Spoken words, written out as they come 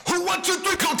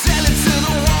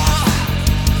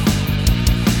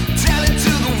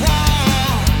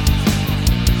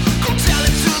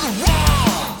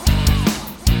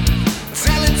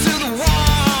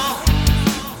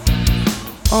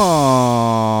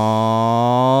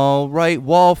right,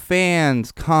 wall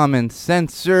fans, common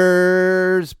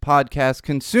sensors, podcast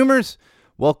consumers.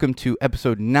 Welcome to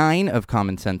episode 9 of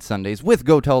Common Sense Sundays with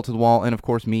Go Tell It to the Wall, and of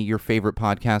course me, your favorite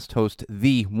podcast host,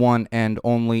 the one and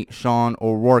only Sean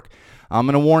O'Rourke. I'm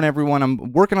going to warn everyone,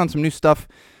 I'm working on some new stuff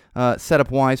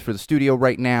setup-wise for the studio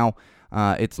right now.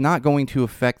 It's not going to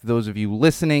affect those of you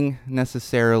listening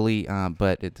necessarily,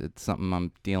 but it's something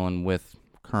I'm dealing with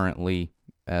currently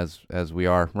as we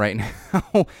are right now,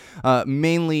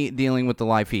 mainly dealing with the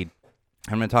live feed.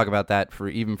 I'm going to talk about that for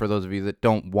those of you that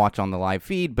don't watch on the live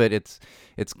feed, but it's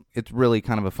really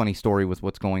kind of a funny story with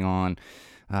what's going on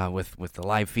with the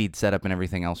live feed setup and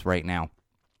everything else right now.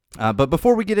 But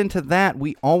before we get into that,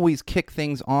 we always kick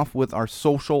things off with our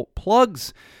social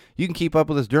plugs. You can keep up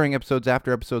with us during episodes,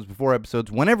 after episodes, before episodes,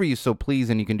 whenever you so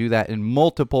please, and you can do that in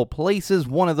multiple places.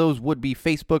 One of those would be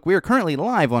Facebook. We are currently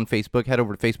live on Facebook. Head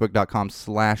over to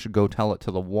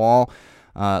facebook.com/GoTellItToTheWall.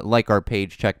 Like our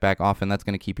page, check back often. That's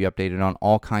going to keep you updated on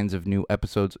all kinds of new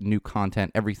episodes, new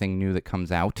content, everything new that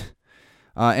comes out.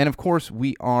 And of course,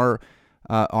 we are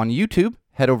on YouTube.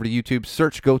 Head over to YouTube,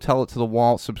 search Go Tell It to the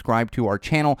Wall, subscribe to our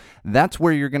channel. That's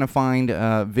where you're going to find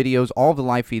videos. All the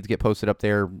live feeds get posted up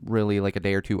there really like a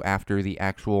day or two after the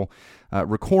actual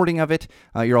recording of it.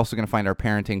 You're also going to find our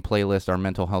parenting playlist, our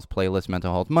mental health playlist,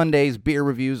 Mental Health Mondays, beer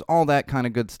reviews, all that kind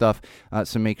of good stuff.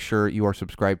 So make sure you are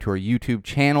subscribed to our YouTube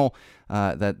channel.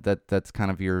 That's kind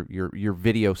of your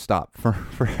video stop for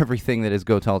everything that is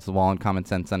Go Tell It to the Wall and Common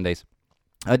Sense Sundays.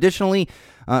 Additionally,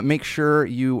 make sure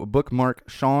you bookmark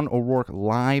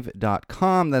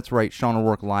SeanO'RourkeLive.com. That's right,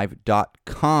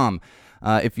 SeanO'RourkeLive.com.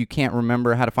 If you can't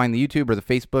remember how to find the YouTube or the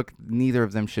Facebook, neither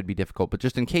of them should be difficult. But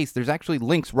just in case, there's actually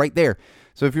links right there.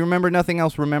 So if you remember nothing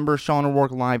else, remember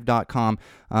SeanO'RourkeLive.com,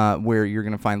 where you're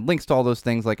going to find links to all those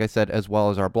things, like I said, as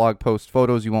well as our blog posts,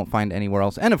 photos you won't find anywhere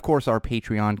else, and of course our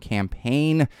Patreon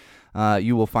campaign.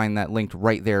 You will find that linked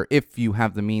right there if you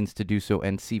have the means to do so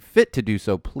and see fit to do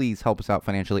so. Please help us out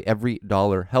financially. Every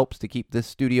dollar helps to keep this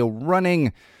studio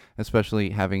running,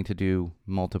 especially having to do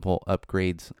multiple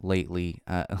upgrades lately.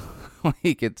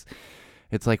 Like it's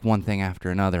like one thing after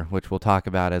another, which we'll talk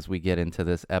about as we get into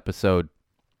this episode.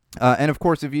 And of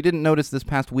course, if you didn't notice this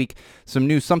past week, some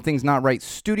new Something's Not Right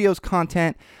Studios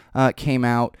content came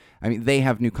out. I mean, they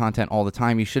have new content all the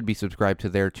time. You should be subscribed to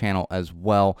their channel as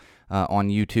well on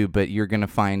YouTube, but you're going to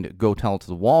find Go Tell It to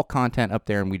the Wall content up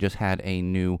there, and we just had a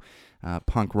new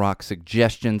punk rock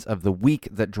suggestions of the week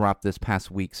that dropped this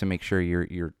past week, so make sure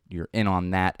you're in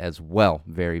on that as well.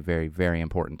 Very, very, very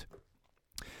important.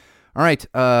 All right,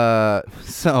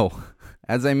 so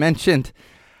as I mentioned,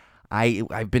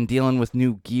 I've been dealing with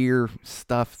new gear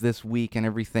stuff this week and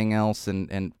everything else,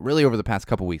 and really over the past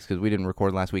couple weeks because we didn't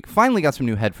record last week. Finally got some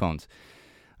new headphones.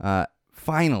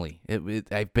 Finally,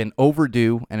 I've been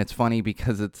overdue, and it's funny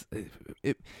because it's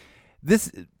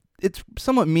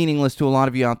somewhat meaningless to a lot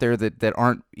of you out there that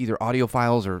aren't either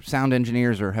audiophiles or sound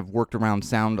engineers or have worked around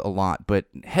sound a lot. But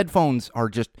headphones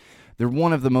are they're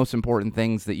one of the most important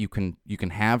things that you can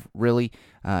have, really.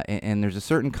 And there's a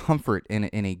certain comfort in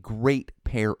a great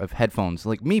pair of headphones.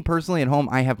 Like me personally at home,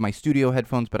 I have my studio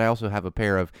headphones, but I also have a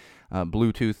pair of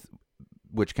Bluetooth,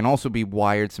 which can also be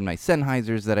wired, some nice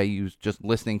Sennheisers that I use just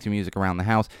listening to music around the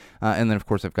house. And then, of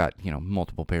course, I've got,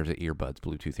 multiple pairs of earbuds,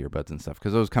 Bluetooth earbuds and stuff,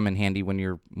 because those come in handy when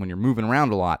you're moving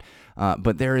around a lot.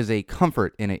 But there is a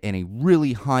comfort in a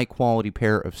really high-quality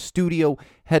pair of studio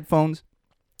headphones.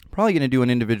 Probably going to do an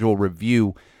individual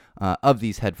review of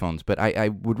these headphones, but I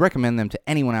would recommend them to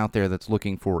anyone out there that's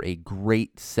looking for a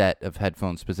great set of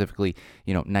headphones, specifically,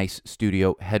 nice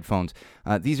studio headphones.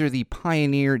 These are the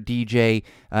Pioneer DJ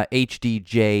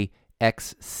HDJ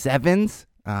X7s.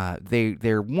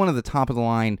 They're one of the top of the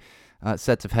line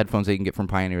sets of headphones that you can get from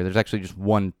Pioneer. There's actually just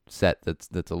one set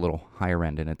that's a little higher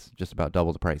end, and it's just about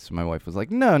double the price. So my wife was like,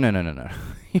 no.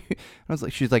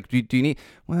 She's like, do you need?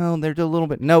 Well, they're just a little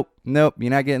bit. Nope.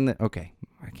 You're not getting the. Okay.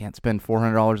 I can't spend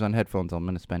 $400 on headphones. I'm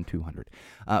going to spend $200.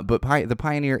 But the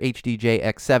Pioneer HDJ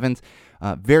X7s,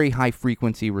 very high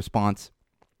frequency response,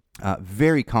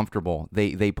 very comfortable.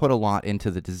 They put a lot into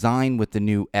the design with the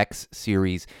new X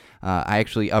series. I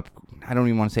actually I don't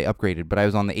even want to say upgraded, but I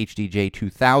was on the HDJ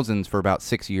 2000s for about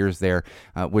 6 years there,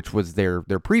 which was their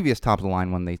previous top of the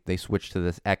line when they switched to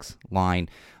this X line,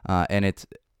 and it's.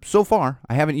 So far,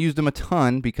 I haven't used them a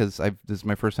ton because this is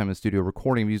my first time in the studio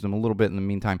recording. I've used them a little bit in the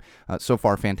meantime. So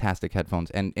far, fantastic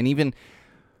headphones. And even,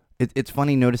 it's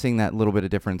funny noticing that little bit of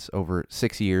difference over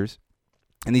 6 years.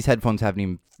 And these headphones haven't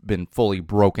even been fully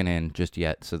broken in just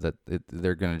yet, so that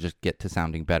they're going to just get to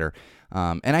sounding better.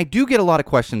 And I do get a lot of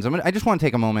questions. I just want to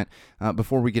take a moment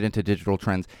before we get into digital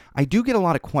trends. I do get a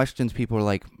lot of questions. People are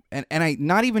like, and I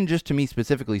not even just to me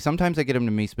specifically. Sometimes I get them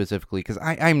to me specifically because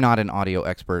I'm not an audio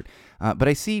expert. But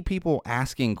I see people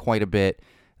asking quite a bit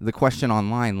the question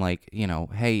online, like,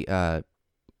 hey,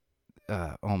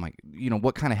 oh my,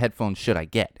 what kind of headphones should I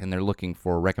get? And they're looking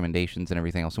for recommendations and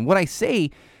everything else. And what I say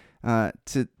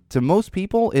to most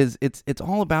people is it's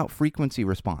all about frequency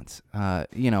response. A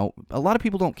lot of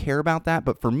people don't care about that,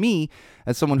 but for me,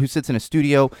 as someone who sits in a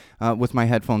studio with my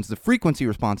headphones, the frequency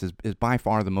response is by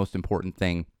far the most important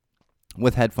thing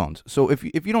with headphones. So if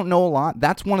you don't know a lot,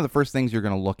 that's one of the first things you're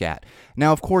going to look at.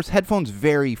 Now, of course, headphones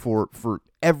vary for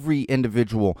every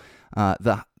individual.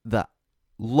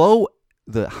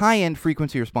 The high-end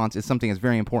frequency response is something that's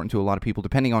very important to a lot of people,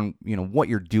 depending on what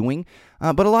you're doing.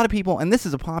 But a lot of people, and this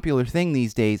is a popular thing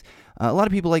these days, a lot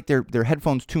of people like their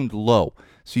headphones tuned low,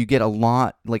 so you get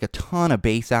a ton of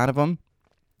bass out of them,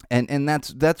 and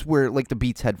that's where like the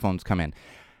Beats headphones come in.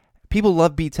 People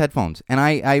love Beats headphones, and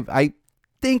I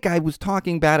think I was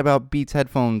talking bad about Beats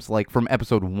headphones like from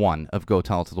episode 1 of Go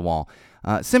Tell It to the Wall.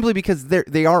 Simply because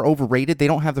they are overrated. They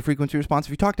don't have the frequency response.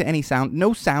 If you talk to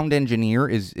no sound engineer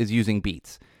is using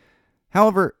Beats.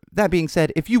 However, that being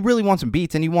said, if you really want some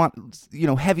Beats and you want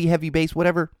heavy bass,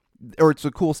 whatever, or it's a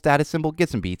cool status symbol, get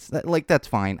some Beats. That's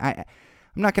fine. I'm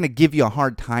not going to give you a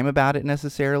hard time about it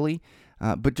necessarily,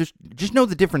 but just know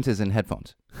the differences in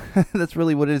headphones. That's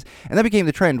really what it is. And that became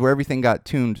the trend where everything got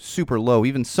tuned super low.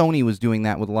 Even Sony was doing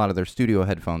that with a lot of their studio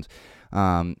headphones.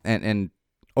 And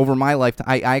over my lifetime,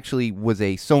 I actually was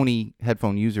a Sony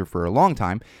headphone user for a long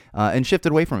time and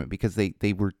shifted away from it because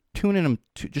they were tuning them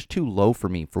just too low for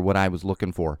me for what I was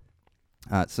looking for.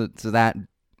 So that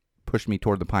pushed me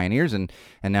toward the Pioneers, and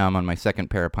now I'm on my second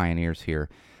pair of Pioneers here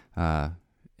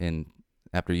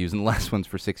after using the last ones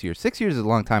for 6 years. 6 years is a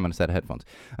long time on a set of headphones.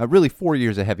 Really 4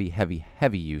 years of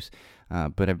heavy use.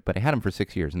 But I had them for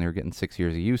 6 years, and they were getting 6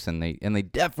 years of use, and they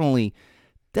definitely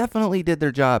did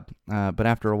their job, but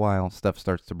after a while, stuff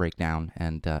starts to break down,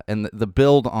 and the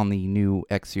build on the new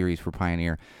X series for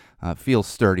Pioneer feels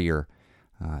sturdier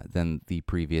than the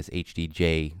previous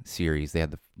HDJ series. They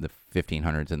had the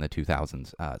 1500s and the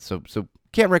 2000s, so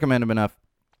can't recommend them enough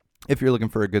if you're looking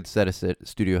for a good set of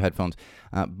studio headphones.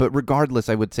 But regardless,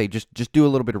 I would say just do a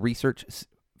little bit of research,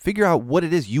 figure out what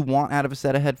it is you want out of a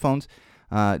set of headphones,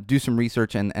 do some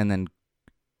research, and then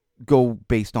go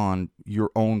based on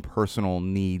your own personal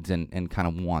needs and kind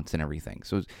of wants and everything.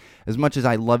 So as much as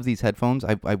I love these headphones,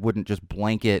 I wouldn't just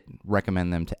blanket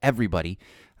recommend them to everybody.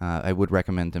 I would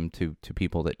recommend them to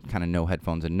people that kind of know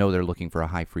headphones and know they're looking for a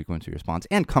high frequency response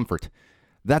and comfort.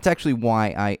 That's actually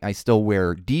why I still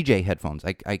wear DJ headphones.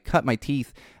 I cut my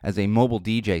teeth as a mobile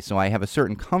DJ, so I have a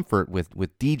certain comfort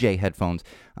with DJ headphones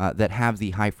that have the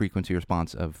high frequency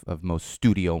response of most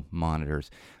studio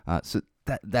monitors. So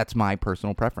that's my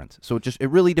personal preference. So it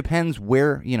really depends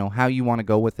where, how you want to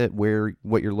go with it,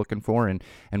 what you're looking for, and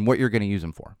what you're going to use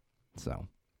them for. So,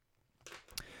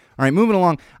 all right, moving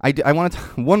along. I want to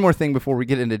one more thing before we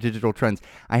get into digital trends.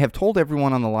 I have told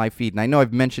everyone on the live feed, and I know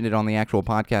I've mentioned it on the actual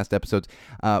podcast episodes.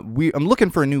 I'm looking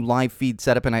for a new live feed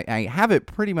setup, and I have it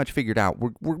pretty much figured out.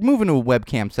 We're moving to a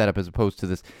webcam setup as opposed to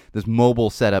this mobile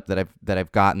setup that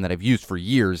I've gotten that I've used for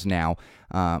years now.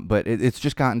 But it's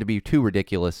just gotten to be too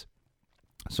ridiculous.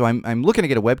 So I'm looking to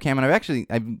get a webcam, and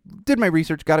I did my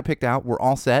research, got it picked out. We're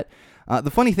all set. The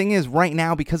funny thing is, right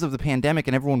now, because of the pandemic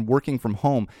and everyone working from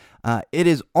home, it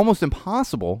is almost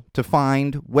impossible to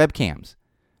find webcams.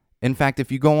 In fact,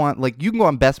 if you go on, you can go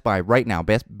on Best Buy right now,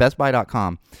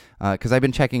 bestbuy.com, because I've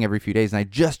been checking every few days, and I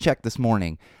just checked this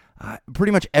morning.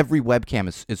 Pretty much every webcam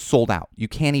is sold out. You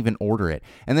can't even order it.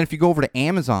 And then if you go over to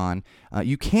Amazon,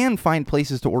 you can find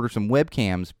places to order some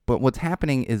webcams, but what's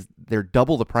happening is they're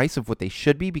double the price of what they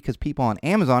should be because people on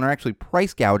Amazon are actually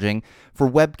price gouging for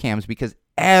webcams because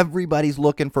everybody's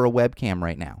looking for a webcam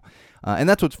right now. And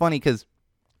that's what's funny because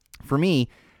for me,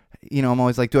 I'm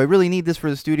always like, do I really need this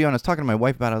for the studio? And I was talking to my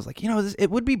wife about it. I was like,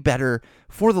 it would be better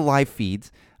for the live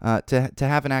feeds to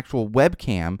have an actual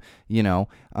webcam,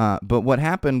 but what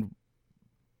happened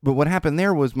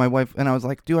there was my wife, and I was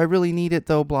like, do I really need it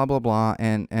though? Blah, blah, blah.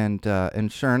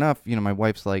 And sure enough, my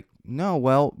wife's like, no,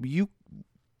 well,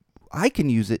 I can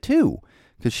use it too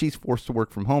because she's forced to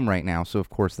work from home right now. So of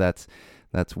course that's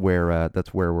where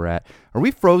we're at. Are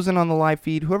we frozen on the live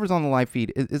feed? Whoever's on the live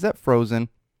feed, is that frozen?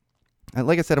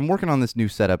 Like I said, I'm working on this new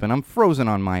setup, and I'm frozen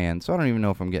on my end, so I don't even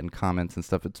know if I'm getting comments and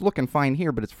stuff. It's looking fine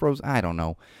here, but it's frozen. I don't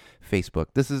know. Facebook.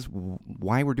 This is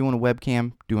why we're doing a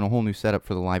webcam, doing a whole new setup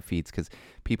for the live feeds, because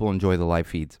people enjoy the live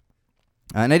feeds.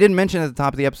 And I didn't mention it at the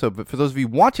top of the episode, but for those of you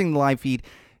watching the live feed,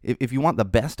 if you want the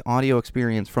best audio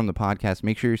experience from the podcast,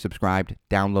 make sure you're subscribed,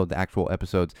 download the actual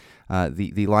episodes.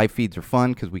 The live feeds are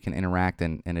fun because we can interact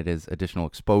and it is additional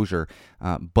exposure,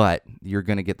 but you're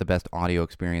going to get the best audio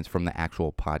experience from the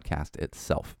actual podcast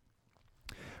itself.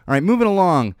 All right, moving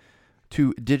along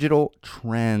to digital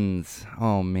trends.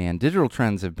 Oh, man, digital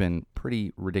trends have been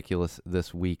pretty ridiculous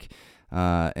this week,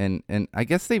 and I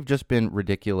guess they've just been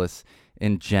ridiculous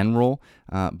in general,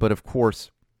 but of course,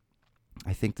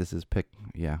 I think this is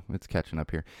it's catching up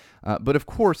here. But of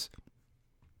course,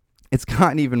 it's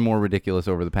gotten even more ridiculous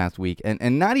over the past week.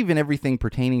 And not even everything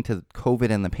pertaining to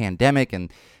COVID and the pandemic and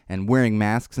wearing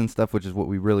masks and stuff, which is what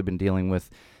we've really been dealing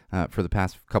with for the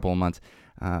past couple of months.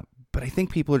 But I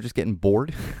think people are just getting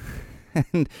bored.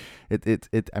 And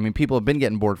I mean, people have been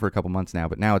getting bored for a couple months now,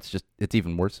 but now it's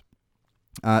even worse.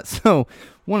 So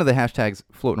one of the hashtags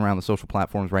floating around the social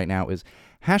platforms right now is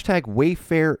hashtag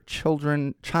Wayfair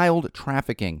child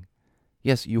trafficking.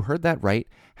 Yes, you heard that right.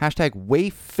 Hashtag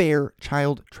Wayfair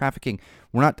child trafficking.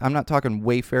 I'm not talking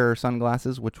Wayfair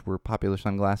sunglasses, which were popular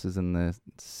sunglasses in the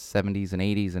 70s and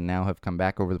 80s and now have come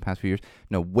back over the past few years.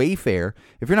 No, Wayfair.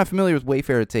 If you're not familiar with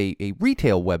Wayfair, it's a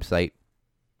retail website.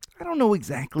 I don't know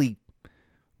exactly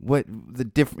what the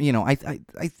different,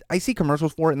 I see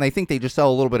commercials for it and I think they just sell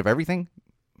a little bit of everything.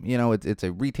 It's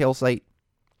a retail site.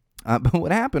 But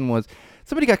what happened was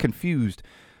somebody got confused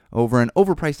over an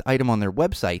overpriced item on their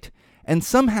website, and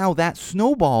somehow that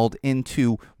snowballed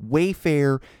into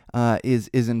Wayfair is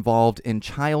involved in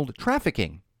child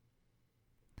trafficking.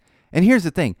 And here's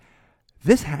the thing.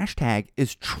 This hashtag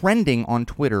is trending on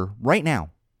Twitter right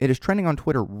now. It is trending on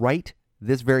Twitter right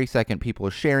this very second. People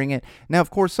are sharing it. Now, of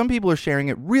course, some people are sharing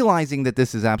it realizing that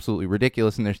this is absolutely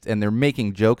ridiculous and they're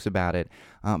making jokes about it.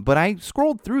 But I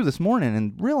scrolled through this morning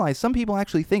and realized some people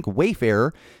actually think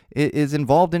Wayfair is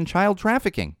involved in child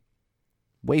trafficking.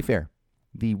 Wayfair,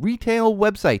 the retail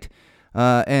website.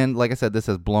 And like I said, this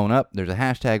has blown up. There's a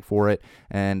hashtag for it.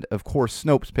 And of course,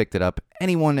 Snopes picked it up.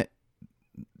 Anyone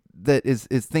that is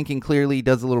thinking clearly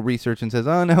does a little research and says,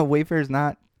 oh no, Wayfair's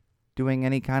not doing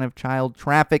any kind of child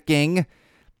trafficking.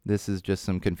 This is just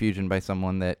some confusion by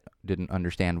someone that didn't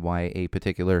understand why a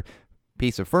particular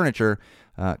piece of furniture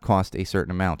cost a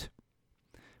certain amount,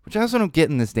 which I also don't get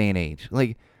in this day and age.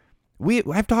 Like,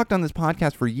 I've talked on this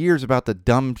podcast for years about the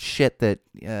dumb shit that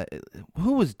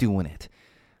who was doing it.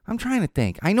 I'm trying to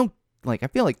think. I know, I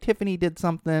feel like Tiffany did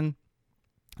something,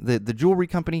 the jewelry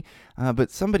company,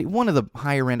 but one of the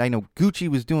higher end. I know Gucci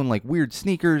was doing weird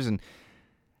sneakers and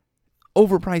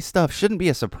overpriced stuff. Shouldn't be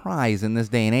a surprise in this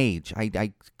day and age.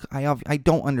 I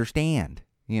don't understand.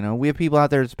 We have people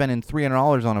out there spending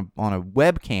 $300 on a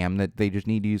webcam that they just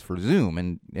need to use for Zoom,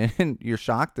 and you're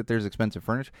shocked that there's expensive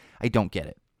furniture. I don't get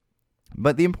it.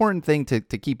 But the important thing to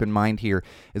keep in mind here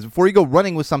is before you go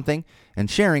running with something and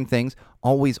sharing things,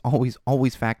 always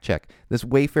fact check. This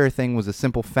Wayfair thing was a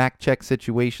simple fact check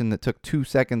situation that took 2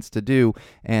 seconds to do,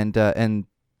 and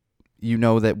you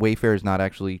know that Wayfair is not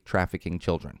actually trafficking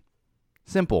children.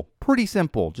 Simple, pretty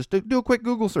simple. Just do a quick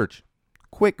Google search.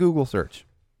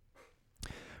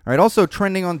 All right, also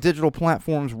trending on digital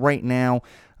platforms right now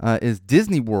is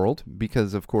Disney World,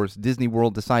 because, of course, Disney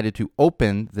World decided to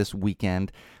open this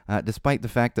weekend, despite the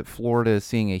fact that Florida is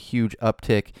seeing a huge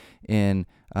uptick in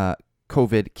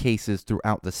COVID cases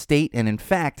throughout the state. And, in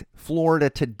fact, Florida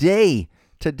today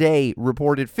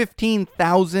reported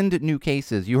 15,000 new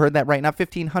cases. You heard that right, not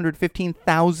 1,500,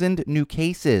 15,000 new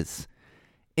cases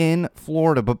in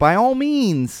Florida. But by all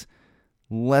means,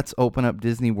 let's open up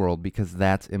Disney World, because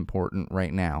that's important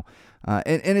right now.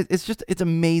 And it's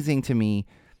amazing to me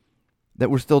that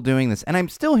we're still doing this. And I'm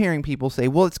still hearing people say,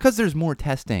 well, it's because there's more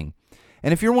testing.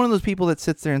 And if you're one of those people that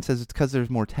sits there and says it's because there's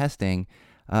more testing,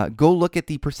 go look at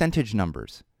the percentage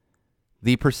numbers.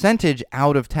 The percentage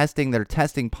out of testing that are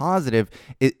testing positive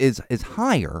is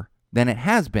higher than it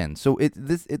has been. So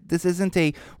this isn't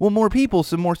more people,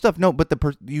 some more stuff. No, but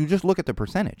you just look at the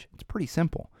percentage. It's pretty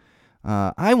simple.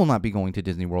 I will not be going to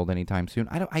Disney World anytime soon.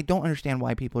 I don't understand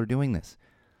why people are doing this.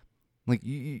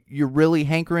 You're really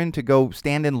hankering to go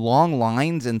stand in long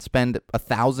lines and spend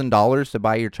 $1,000 to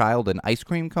buy your child an ice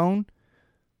cream cone?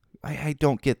 I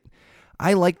don't get.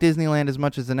 I like Disneyland as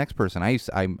much as the next person.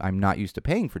 I'm not used to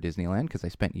paying for Disneyland because I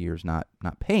spent years not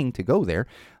paying to go there,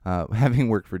 having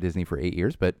worked for Disney for 8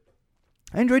 years. But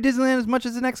I enjoy Disneyland as much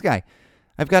as the next guy.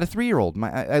 I've got a 3-year-old.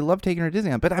 I love taking her to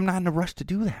Disneyland, but I'm not in a rush to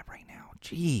do that right now.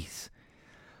 Jeez.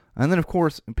 And then, of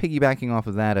course, piggybacking off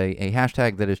of that, a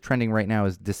hashtag that is trending right now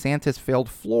is DeSantis failed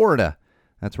Florida.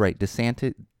 That's right,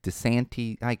 DeSantis.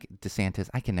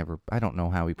 I don't know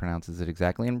how he pronounces it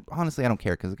exactly, and honestly, I don't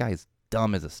care because the guy is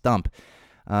dumb as a stump.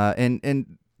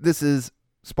 And this is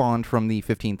spawned from the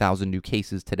 15,000 new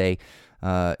cases today.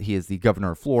 He is the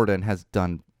governor of Florida and has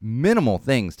done minimal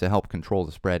things to help control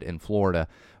the spread in Florida,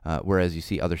 whereas you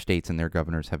see other states and their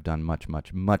governors have done much,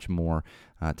 much, much more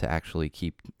to actually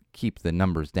keep the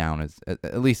numbers down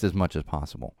at least as much as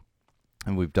possible.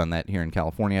 And we've done that here in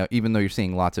California. Even though you're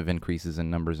seeing lots of increases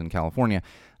in numbers in California,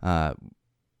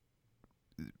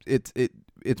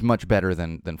 it's much better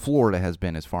than Florida has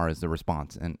been as far as the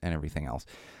response and everything else.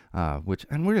 And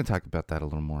we're going to talk about that a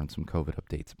little more in some COVID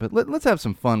updates. But let's have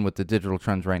some fun with the digital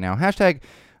trends right now. Hashtag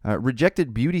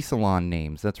rejected beauty salon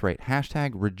names. That's right.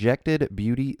 Hashtag rejected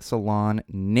beauty salon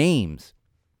names.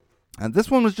 This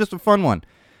one was just a fun one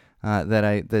that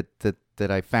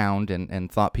I found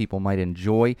and thought people might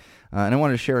enjoy. And I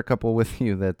wanted to share a couple with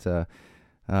you that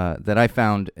I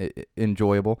found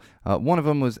enjoyable. One of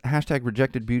them was hashtag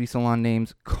rejected beauty salon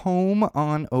names, comb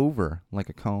on over, like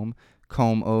a comb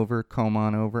over, comb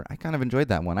on over. I kind of enjoyed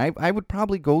that one. I would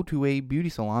probably go to a beauty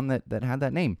salon that had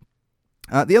that name.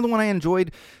 The other one I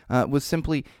enjoyed was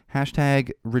simply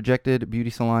hashtag rejected beauty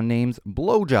salon names,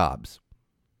 blowjobs.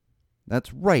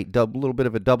 That's right, little bit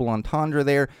of a double entendre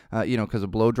there, because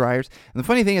of blow dryers. And the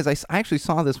funny thing is, I actually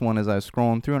saw this one as I was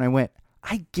scrolling through, and I went,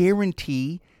 I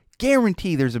guarantee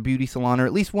there's a beauty salon, or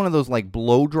at least one of those like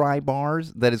blow dry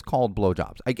bars that is called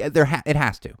blowjobs. It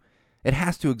has to. It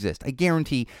has to exist. I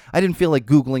guarantee. I didn't feel like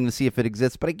Googling to see if it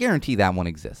exists, but I guarantee that one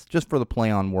exists, just for the play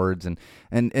on words, and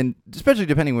especially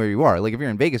depending where you are. Like if you're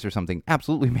in Vegas or something,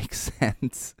 absolutely makes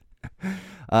sense.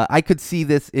 I could see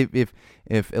this if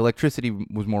electricity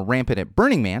was more rampant at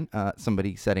Burning Man.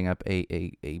 Somebody setting up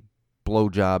a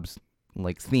blowjobs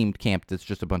like themed camp that's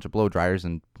just a bunch of blow dryers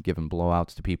and giving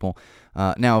blowouts to people.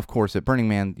 Now, of course, at Burning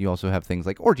Man, you also have things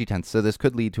like orgy tents, so this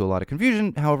could lead to a lot of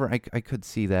confusion. However, I could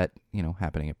see that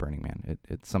happening at Burning Man.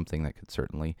 It's something that could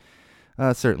certainly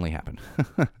happen.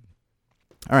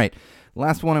 All right,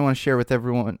 last one I want to share with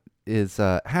everyone is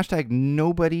hashtag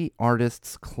Nobody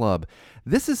Artists Club.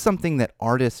 This is something that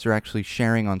artists are actually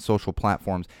sharing on social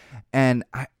platforms, and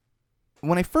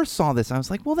when I first saw this, I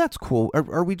was like, well, that's cool.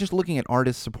 Are we just looking at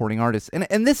artists supporting artists?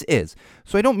 And this is.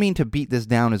 So I don't mean to beat this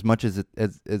down as much as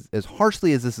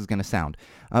harshly as this is going to sound.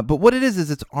 But what it is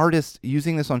it's artists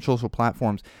using this on social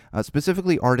platforms,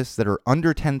 specifically artists that are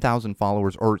under 10,000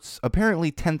 followers, or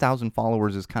apparently 10,000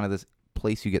 followers is kind of this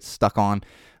place you get stuck on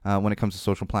when it comes to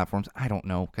social platforms. I don't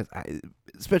know, because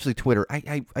especially Twitter.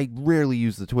 I rarely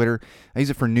use the Twitter. I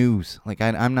use it for news. Like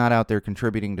I'm not out there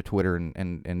contributing to Twitter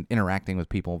and interacting with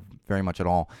people very much at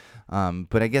all.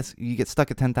 But I guess you get stuck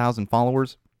at 10,000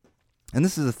 followers, and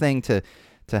this is a thing to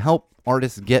help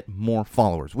artists get more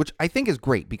followers, which I think is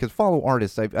great, because follow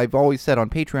artists. I've always said on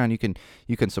Patreon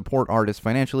you can support artists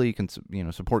financially. You can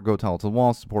support Go Tell It to the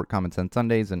Wall, support Common Sense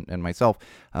Sundays and myself.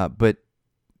 But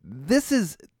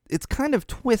it's kind of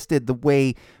twisted the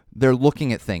way they're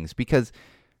looking at things, because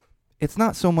it's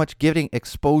not so much giving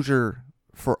exposure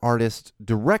for artists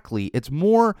directly. It's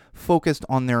more focused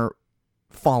on their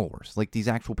followers, like these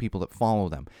actual people that follow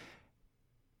them.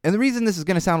 And the reason this is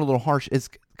going to sound a little harsh is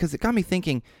because it got me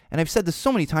thinking, and I've said this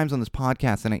so many times on this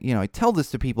podcast, and I tell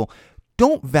this to people,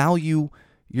 don't value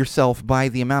yourself by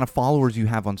the amount of followers you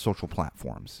have on social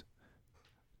platforms.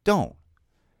 Don't.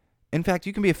 In fact,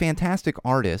 you can be a fantastic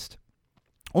artist,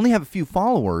 only have a few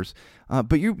followers,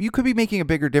 but you could be making a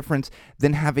bigger difference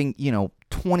than having,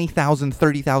 20,000,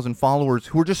 30,000 followers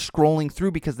who are just scrolling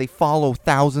through because they follow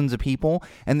thousands of people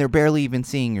and they're barely even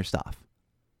seeing your stuff.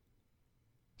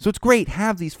 So it's great,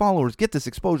 have these followers, get this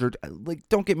exposure. Like,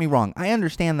 don't get me wrong, I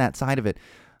understand that side of it,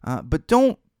 but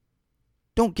don't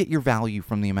get your value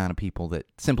from the amount of people that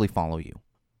simply follow you.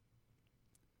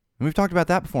 And we've talked about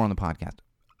that before on the podcast.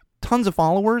 Tons of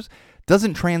followers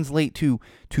doesn't translate to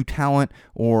talent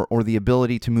or the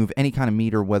ability to move any kind of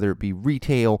meter, whether it be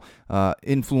retail,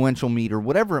 influential meter,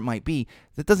 whatever it might be.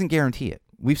 That doesn't guarantee it.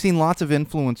 We've seen lots of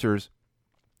influencers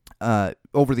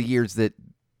over the years that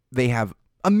they have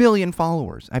 1 million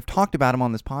followers. I've talked about them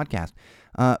on this podcast,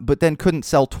 but then couldn't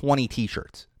sell 20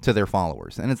 t-shirts to their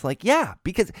followers. And it's like, yeah,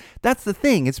 because that's the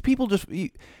thing. It's people just...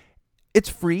 It's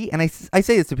free, and I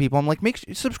say this to people. I'm like,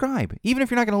 subscribe. Even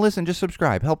if you're not going to listen, just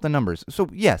subscribe. Help the numbers. So,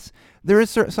 yes, there is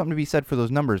something to be said for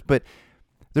those numbers, but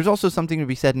there's also something to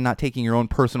be said in not taking your own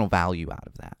personal value out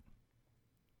of that.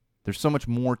 There's so much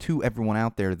more to everyone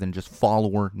out there than just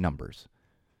follower numbers.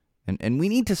 And we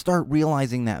need to start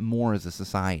realizing that more as a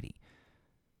society,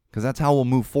 because that's how we'll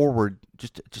move forward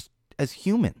just as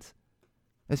humans,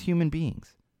 as human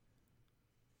beings.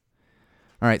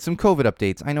 All right, some COVID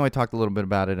updates. I know I talked a little bit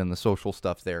about it in the social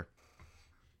stuff there.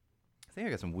 I think I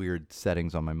got some weird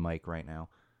settings on my mic right now.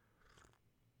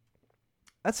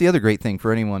 That's the other great thing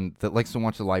for anyone that likes to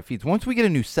watch the live feeds. Once we get a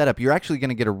new setup, you're actually going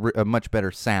to get a much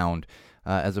better sound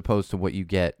as opposed to what you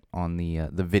get on the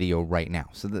video right now.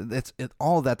 So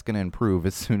all that's going to improve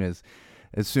as soon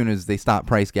as they stop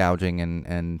price gouging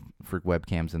and for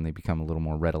webcams and they become a little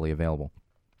more readily available.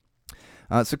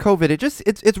 So COVID,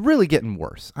 it's really getting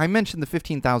worse. I mentioned the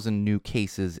 15,000 new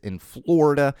cases in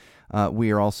Florida.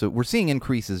 We're seeing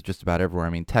increases just about everywhere. I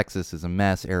mean, Texas is a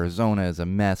mess. Arizona is a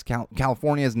mess.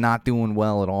 California is not doing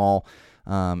well at all.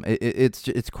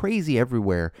 It's crazy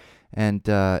everywhere. And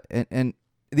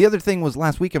the other thing was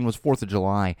last weekend was 4th of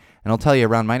July, and I'll tell you,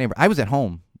 around my neighborhood, I was at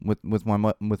home with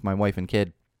my wife and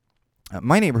kid.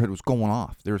 My neighborhood was going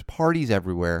off. There was parties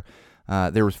everywhere.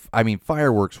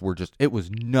 Fireworks were it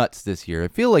was nuts this year. I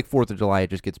feel like 4th of July, it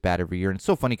just gets bad every year. And it's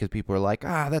so funny because people are like,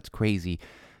 that's crazy.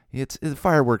 The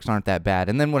fireworks aren't that bad.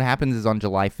 And then what happens is on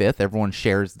July 5th, everyone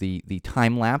shares the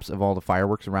time lapse of all the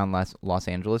fireworks around Los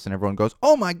Angeles. And everyone goes,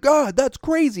 oh my God, that's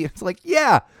crazy. It's like,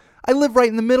 yeah, I live right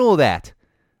in the middle of that.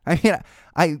 I mean,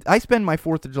 I spend my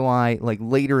 4th of July like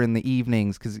later in the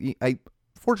evenings because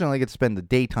fortunately, I get to spend the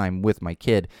daytime with my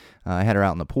kid. I had her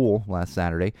out in the pool last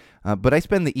Saturday. But I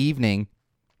spend the evening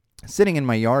sitting in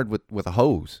my yard with a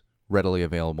hose readily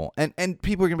available. And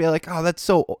people are going to be like,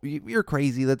 you're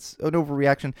crazy. That's an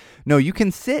overreaction. No, you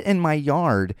can sit in my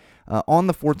yard on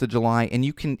the 4th of July, and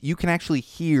you can actually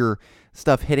hear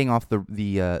stuff hitting off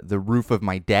the roof of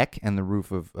my deck and the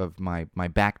roof of my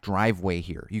back driveway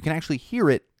here. You can actually hear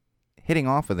it hitting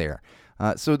off of there.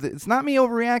 So it's not me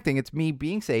overreacting. It's me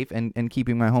being safe and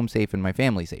keeping my home safe and my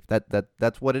family safe.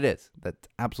 That's what it is. That's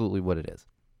absolutely what it is.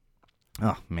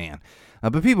 Oh, man.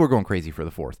 But people are going crazy for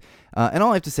the 4th. And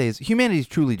all I have to say is humanity is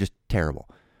truly just terrible.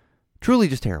 Truly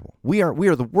just terrible. We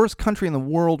are the worst country in the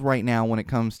world right now when it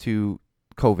comes to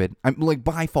COVID. I'm like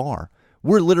by far.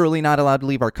 We're literally not allowed to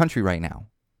leave our country right now.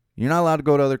 You're not allowed to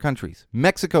go to other countries.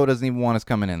 Mexico doesn't even want us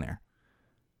coming in there.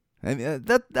 I mean,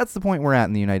 that's the point we're at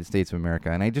in the United States of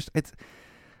America, and I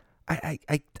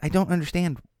don't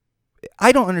understand.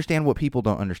 I don't understand what people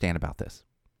don't understand about this.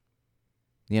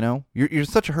 You know, you're in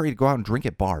such a hurry to go out and drink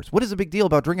at bars. What is the big deal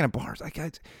about drinking at bars?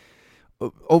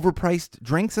 Overpriced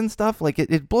drinks and stuff. Like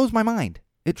it blows my mind.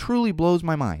 It truly blows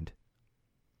my mind.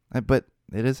 But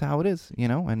it is how it is, you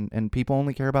know. And people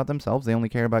only care about themselves. They only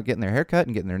care about getting their hair cut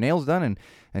and getting their nails done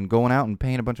and going out and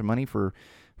paying a bunch of money for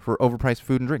overpriced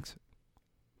food and drinks.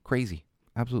 Crazy.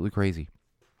 Absolutely crazy.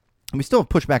 And we still have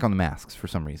pushback on the masks for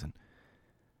some reason.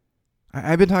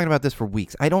 I've been talking about this for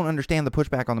weeks. I don't understand the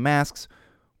pushback on the masks.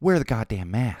 Wear the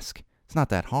goddamn mask. It's not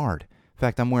that hard. In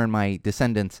fact, I'm wearing my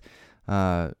Descendants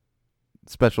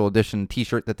special edition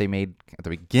t-shirt that they made at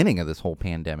the beginning of this whole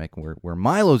pandemic where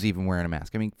Milo's even wearing a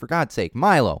mask. I mean, for God's sake,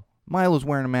 Milo's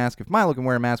wearing a mask. If Milo can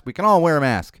wear a mask, we can all wear a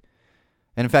mask.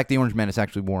 And in fact, the Orange Menace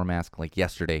actually wore a mask like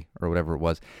yesterday or whatever it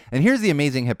was. And here's the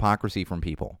amazing hypocrisy from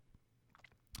people.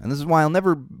 And this is why I'll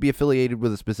never be affiliated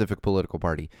with a specific political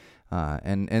party.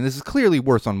 And this is clearly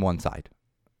worse on one side.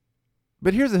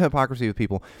 But here's the hypocrisy with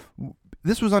people.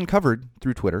 This was uncovered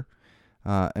through Twitter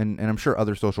and I'm sure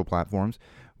other social platforms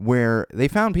where they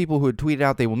found people who had tweeted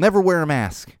out they will never wear a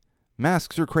mask.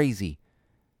 Masks are crazy.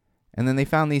 And then they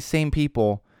found these same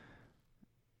people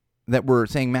that were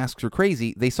saying masks are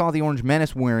crazy. They saw the Orange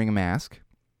Menace wearing a mask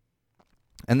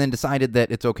and then decided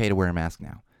that it's okay to wear a mask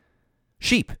now.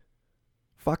 Sheep.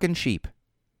 Fucking sheep.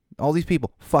 All these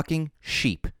people. Fucking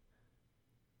sheep.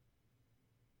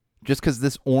 Just because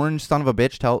this orange son of a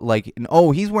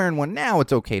bitch he's wearing one now,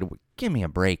 it's okay to... Give me a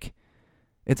break.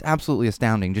 It's absolutely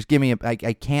astounding. Just give me I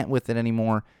can't with it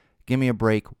anymore. Give me a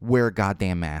break. Wear a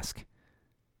goddamn mask.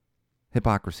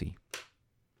 Hypocrisy.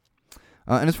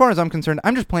 And as far as I'm concerned,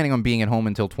 I'm just planning on being at home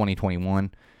until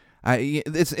 2021.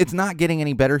 It's not getting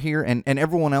any better here, and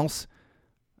everyone else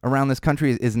around this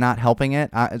country is not helping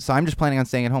it. So I'm just planning on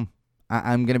staying at home.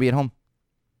 I'm going to be at home.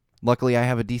 Luckily, I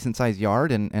have a decent-sized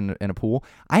yard and a pool.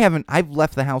 I've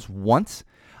left the house once.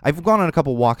 I've gone on a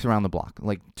couple walks around the block,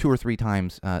 like 2 or 3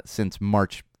 times since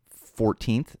March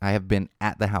 14th. I have been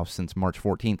at the house since March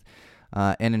 14th.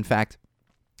 And in fact,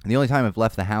 the only time I've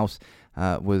left the house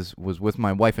was with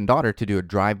my wife and daughter to do a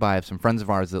drive-by of some friends of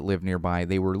ours that live nearby.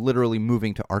 They were literally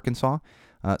moving to Arkansas,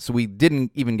 so we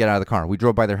didn't even get out of the car. We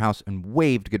drove by their house and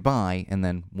waved goodbye and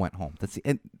then went home. That's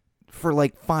it for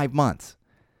like 5 months.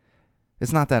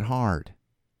 It's not that hard.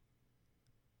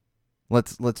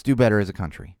 Let's do better as a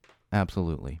country.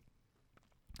 Absolutely.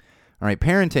 All right,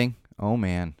 parenting. Oh,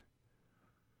 man.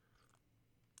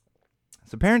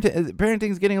 So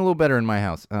parenting's getting a little better in my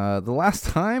house. The last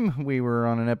time we were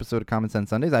on an episode of Common Sense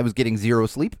Sundays, I was getting zero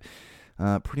sleep.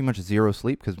 Pretty much zero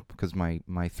sleep because my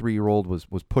 3-year-old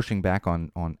was pushing back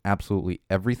on absolutely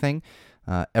everything.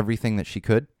 everything that she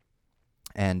could.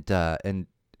 And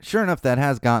sure enough, that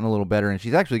has gotten a little better, and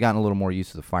she's actually gotten a little more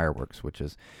used to the fireworks, which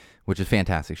is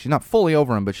fantastic. She's not fully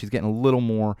over them, but she's getting a little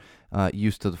more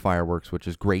used to the fireworks, which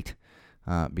is great,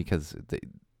 because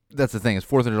that's the thing. As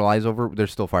 4th of July is over,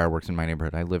 there's still fireworks in my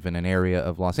neighborhood. I live in an area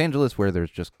of Los Angeles where there's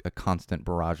just a constant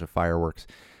barrage of fireworks.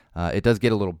 It does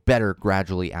get a little better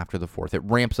gradually after the 4th. It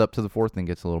ramps up to the 4th and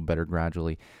gets a little better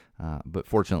gradually. But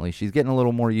fortunately, she's getting a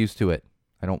little more used to it.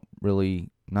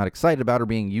 Not excited about her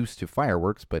being used to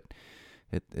fireworks, but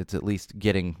it's at least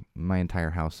getting my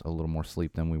entire house a little more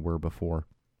sleep than we were before.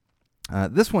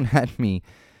 This one had me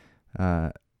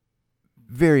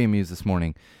very amused this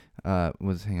morning. Hang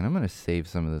on, I'm going to save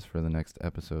some of this for the next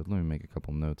episode. Let me make a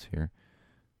couple notes here.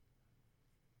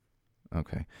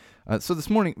 Okay. So this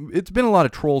morning, it's been a lot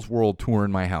of Trolls World Tour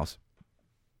in my house.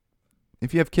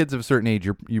 If you have kids of a certain age,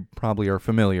 you probably are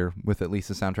familiar with at least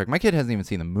the soundtrack. My kid hasn't even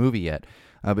seen the movie yet,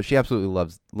 but she absolutely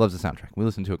loves the soundtrack. We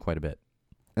listen to it quite a bit.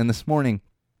 And this morning,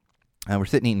 we're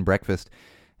sitting eating breakfast,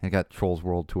 and I got Trolls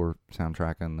World Tour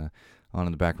soundtrack on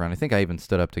in the background. I think I even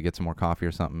stood up to get some more coffee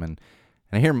or something, and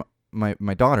I hear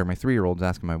my daughter, my 3-year-old, is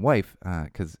asking my wife,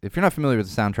 because if you're not familiar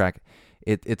with the soundtrack,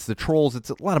 it's the Trolls.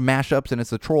 It's a lot of mashups, and it's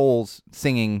the Trolls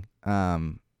singing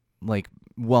like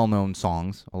well-known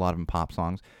songs, a lot of them pop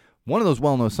songs. One of those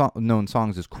well-known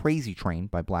songs is Crazy Train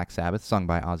by Black Sabbath, sung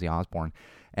by Ozzy Osbourne.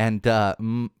 And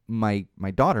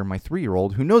my daughter, my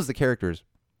 3-year-old, who knows the characters,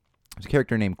 there's a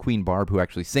character named Queen Barb who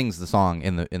actually sings the song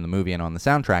in the movie and on the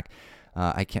soundtrack.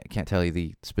 I can't tell you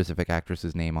the specific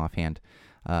actress's name offhand,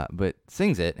 but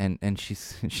sings it, and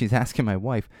she's asking my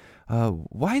wife,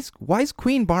 why's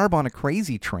Queen Barb on a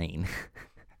crazy train?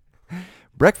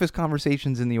 Breakfast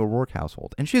conversations in the O'Rourke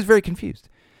household, and she was very confused.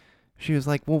 She was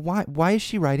like, well, why is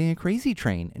she riding a crazy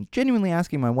train? And genuinely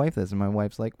asking my wife this, and my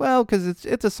wife's like, well, because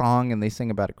it's a song, and they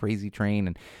sing about a crazy train.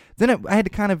 And then I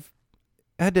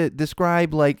had to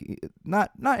describe, like, not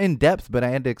in depth, but I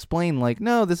had to explain, like,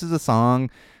 no, this is a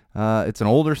song. It's an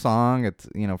older song. It's,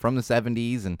 from the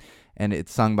 70s, and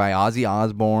it's sung by Ozzy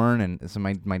Osbourne. And so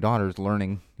my daughter's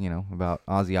learning, about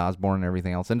Ozzy Osbourne and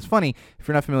everything else. And it's funny, if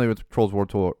you're not familiar with Trolls World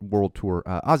Tour,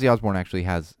 Ozzy Osbourne actually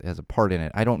has a part in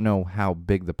it. I don't know how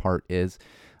big the part is,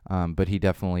 but he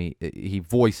definitely, he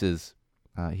voices,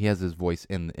 he has his voice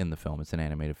in the film. It's an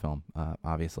animated film,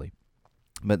 obviously.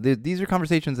 But these are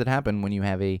conversations that happen when you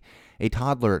have a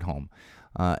toddler at home.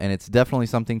 And it's definitely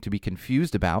something to be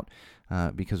confused about,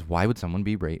 because why would someone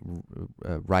be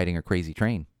riding a crazy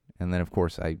train? And then, of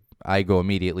course, I go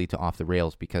immediately to off the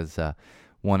rails, because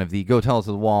one of the Go Tell Us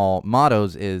to the Wall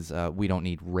mottos is we don't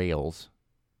need rails.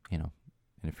 And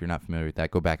if you're not familiar with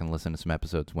that, go back and listen to some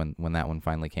episodes when that one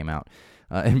finally came out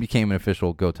and became an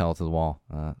official Go Tell Us to the Wall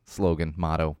slogan,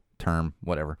 motto, term,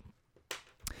 whatever.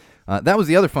 That was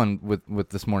the other fun with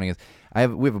this morning is we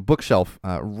have a bookshelf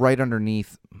right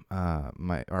underneath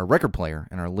our record player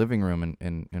in our living room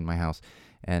in my house,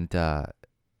 and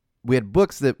we had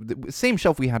books the same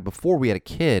shelf we had before we had a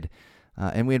kid,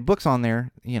 and we had books on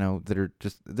there, that are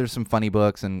just, there's some funny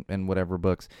books and whatever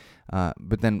books,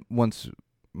 but then once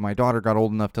my daughter got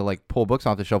old enough to like pull books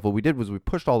off the shelf, what we did was we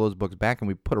pushed all those books back and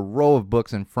we put a row of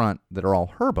books in front that are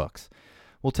all her books.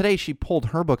 Well, today she pulled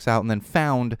her books out and then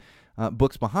found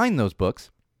books behind those books,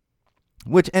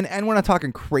 which, and we're not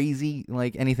talking crazy,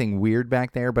 like anything weird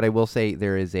back there, but I will say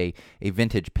there is a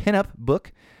vintage pinup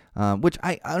book, which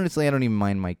I honestly, I don't even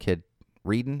mind my kid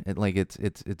reading.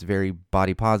 It's very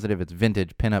body positive. It's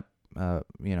vintage pinup,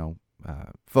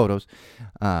 photos.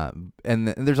 And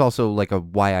there's also like a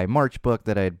YI March book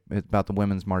about the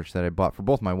Women's March that I bought for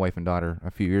both my wife and daughter a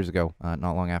few years ago,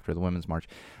 not long after the Women's March.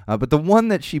 But the one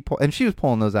that she was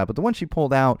pulling those out, but the one she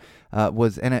pulled out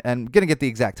was, and I'm going to get the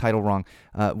exact title wrong,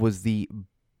 was the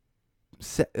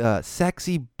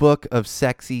Sexy Book of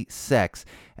Sexy Sex.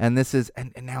 And this is,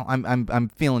 and now I'm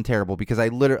feeling terrible, because I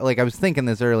literally, like, I was thinking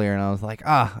this earlier and I was like,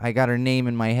 I got her name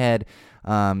in my head.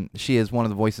 She is one of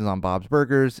the voices on Bob's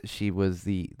Burgers. She was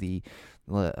the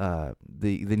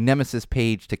nemesis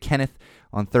page to Kenneth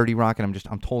on 30 Rock, and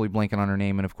I'm totally blanking on her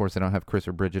name. And of course, I don't have Chris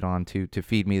or Bridget on to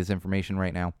feed me this information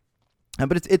right now.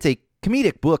 But it's a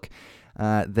comedic book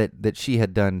that she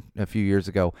had done a few years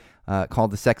ago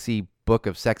called The Sexy Book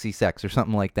of Sexy Sex or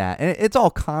something like that. And it's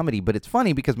all comedy, but it's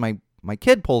funny because my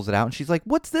kid pulls it out and she's like,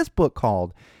 "What's this book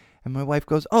called?" And my wife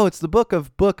goes, "Oh, it's the book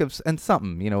of and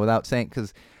something," without saying,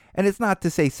 because. And it's not to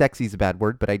say sexy is a bad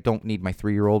word, but I don't need my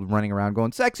 3-year-old running around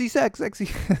going, sexy, sex, sexy.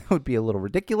 That would be a little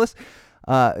ridiculous.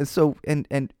 So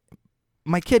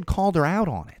my kid called her out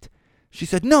on it. She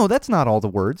said, "No, that's not all the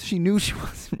words." She knew she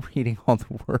wasn't reading all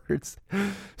the words.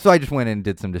 So I just went in and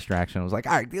did some distraction. I was like,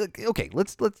 all right, okay,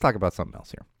 let's talk about something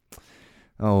else here.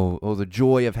 Oh, the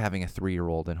joy of having a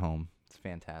 3-year-old at home. It's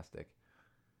fantastic.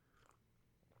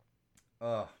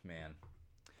 Oh, man.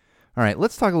 All right,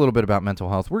 let's talk a little bit about mental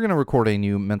health. We're going to record a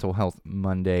new Mental Health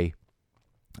Monday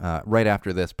right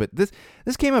after this. But this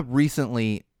came up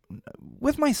recently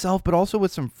with myself, but also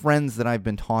with some friends that I've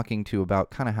been talking to about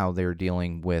kind of how they're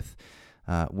dealing with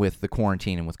the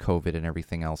quarantine and with COVID and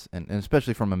everything else, and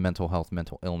especially from a mental health,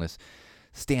 mental illness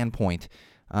standpoint.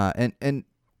 And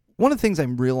one of the things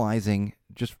I'm realizing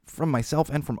just from myself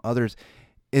and from others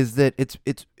is that it's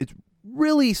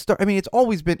really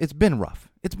it's been rough.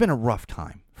 It's been a rough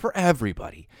time for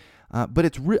everybody.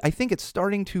 But I think it's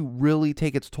starting to really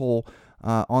take its toll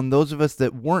on those of us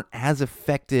that weren't as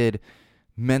affected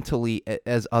mentally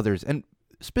as others. And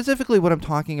specifically what I'm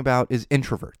talking about is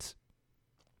introverts.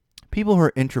 People who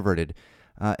are introverted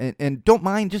and don't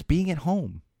mind just being at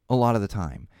home a lot of the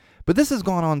time. But this has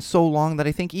gone on so long that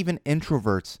I think even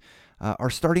introverts are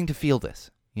starting to feel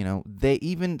this.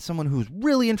 Even someone who's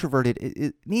really introverted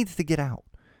it needs to get out,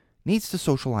 needs to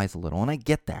socialize a little, and I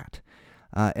get that.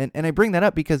 And I bring that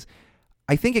up because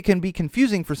I think it can be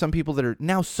confusing for some people that are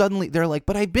now suddenly, they're like,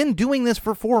 but I've been doing this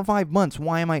for 4 or 5 months.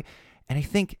 Why am I? And I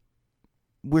think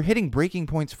we're hitting breaking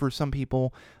points for some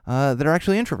people that are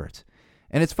actually introverts.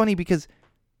 And it's funny because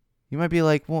you might be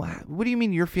like, well, what do you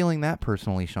mean you're feeling that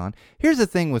personally, Sean? Here's the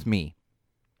thing with me.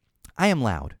 I am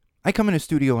loud. I come in a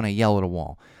studio and I yell at a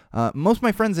wall. Most of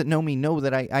my friends that know me know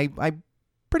that I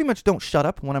pretty much don't shut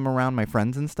up when I'm around my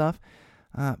friends and stuff.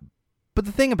 But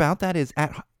the thing about that is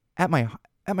at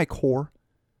my core,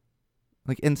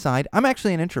 like inside, I'm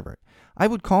actually an introvert. I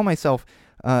would call myself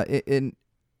an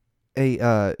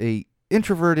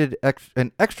extroverted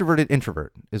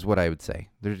introvert is what I would say.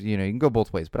 There's you can go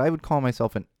both ways, but I would call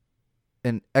myself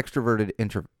an extroverted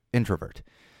introvert.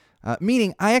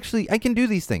 Meaning I can do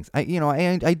these things.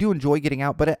 I do enjoy getting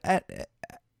out, but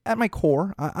at my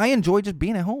core, I enjoy just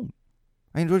being at home.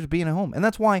 And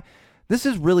that's why this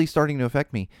is really starting to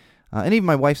affect me. And even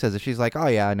my wife says it. She's like, "Oh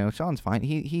yeah, I know Sean's fine.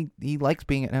 He likes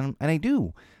being," and I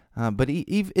do, but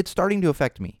it's starting to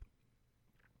affect me.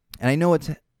 And I know it's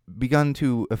begun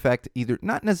to affect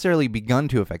not necessarily begun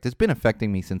to affect. It's been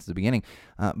affecting me since the beginning,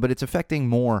 but it's affecting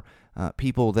more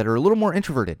people that are a little more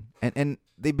introverted, and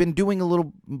they've been doing a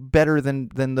little better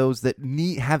than those that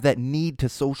have that need to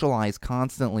socialize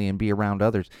constantly and be around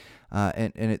others,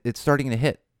 and it's starting to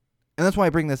hit. And that's why I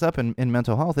bring this up in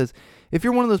mental health is if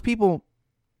you're one of those people,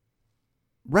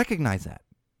 recognize that.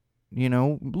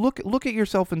 Look at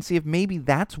yourself and see if maybe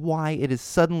that's why it is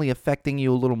suddenly affecting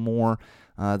you a little more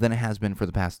than it has been for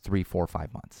the past 3, 4,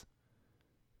 5 months.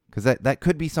 Because that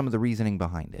could be some of the reasoning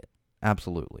behind it.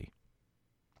 Absolutely.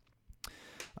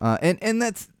 And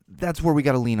that's where we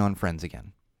got to lean on friends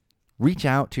again. Reach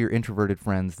out to your introverted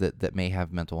friends that may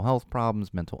have mental health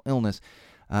problems, mental illness.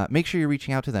 Make sure you're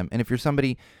reaching out to them. And if you're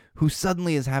somebody who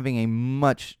suddenly is having a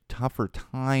much tougher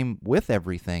time with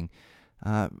everything,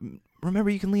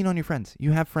 remember you can lean on your friends.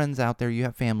 You have friends out there, you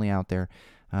have family out there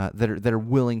that are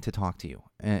willing to talk to you.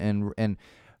 And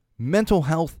mental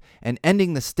health and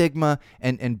ending the stigma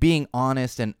and being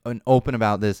honest and open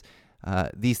about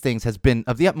these things has been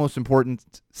of the utmost importance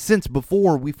since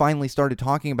before we finally started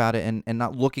talking about it and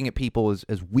not looking at people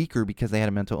as weaker because they had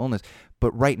a mental illness.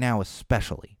 But right now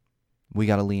especially, we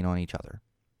got to lean on each other.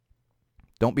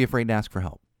 Don't be afraid to ask for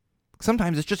help.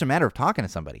 Sometimes it's just a matter of talking to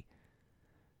somebody.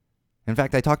 In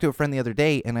fact, I talked to a friend the other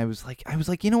day, and I was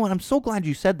like, you know what? I'm so glad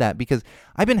you said that because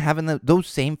I've been having those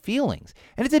same feelings.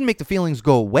 And it didn't make the feelings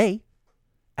go away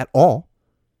at all.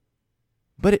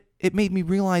 But it made me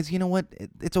realize, you know what?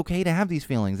 It's okay to have these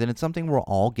feelings, and it's something we're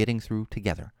all getting through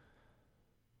together.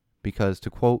 Because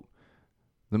to quote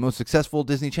the most successful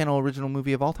Disney Channel original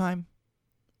movie of all time,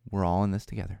 we're all in this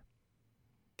together.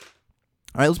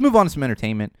 All right, let's move on to some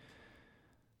entertainment.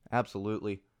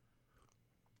 Absolutely.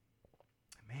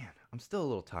 Man, I'm still a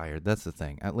little tired. That's the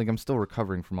thing. I'm still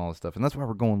recovering from all this stuff, and that's why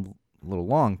we're going a little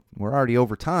long. We're already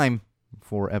over time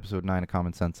for episode 9 of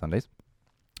Common Sense Sundays.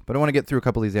 But I want to get through a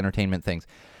couple of these entertainment things.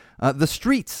 The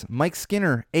Streets, Mike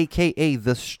Skinner, a.k.a.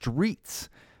 The Streets,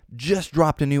 just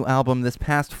dropped a new album this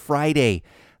past Friday.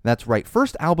 That's right.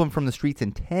 First album from The Streets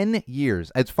in 10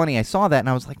 years. It's funny. I saw that, and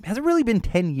I was like, has it really been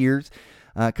 10 years?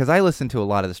 Because I listen to a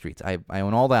lot of The Streets. I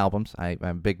own all the albums. I'm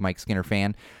a big Mike Skinner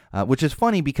fan, which is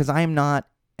funny because I am not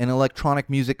an electronic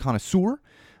music connoisseur,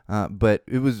 but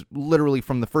it was literally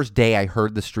from the first day I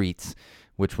heard The Streets,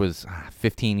 which was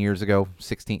 15 years ago,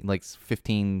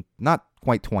 15, not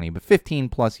quite 20, but 15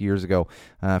 plus years ago.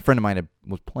 A friend of mine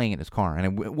was playing it in his car, and I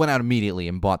went out immediately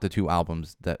and bought the 2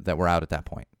 albums that were out at that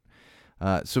point.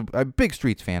 So I'm a big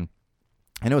Streets fan.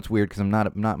 I know it's weird because I'm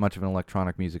not much of an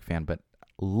electronic music fan, but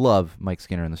love Mike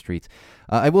Skinner and the Streets.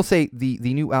 I will say the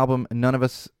new album, None of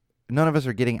Us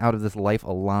Are Getting Out of This Life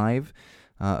Alive.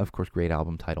 Of course, great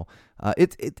album title.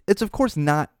 It's of course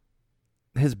not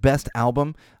his best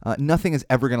album. Nothing is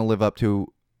ever going to live up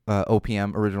to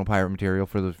OPM, Original Pirate Material,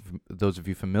 for those of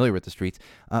you familiar with the Streets.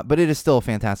 But it is still a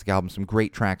fantastic album. Some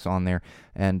great tracks on there,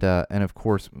 and of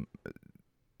course,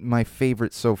 my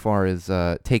favorite so far is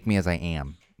 "Take Me as I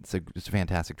Am." It's a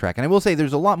fantastic track. And I will say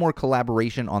there's a lot more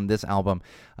collaboration on this album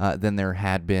than there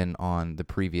had been on the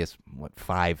previous,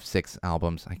 5, 6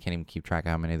 albums. I can't even keep track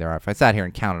of how many there are. If I sat here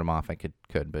and counted them off, I could,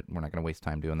 but we're not going to waste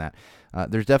time doing that.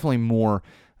 There's definitely more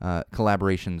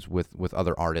collaborations with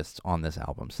other artists on this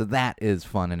album. So that is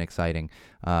fun and exciting,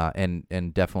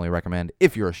 and definitely recommend,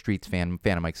 if you're a Streets fan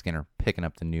of Mike Skinner, picking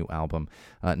up the new album,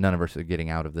 None of Us Are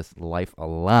Getting Out of This Life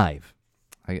Alive.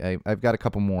 I've got a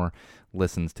couple more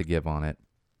listens to give on it.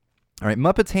 All right,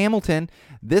 Muppets Hamilton.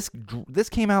 This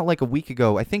came out like a week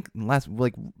ago. I think last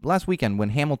weekend when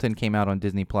Hamilton came out on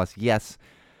Disney Plus. Yes,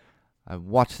 I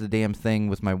watched the damn thing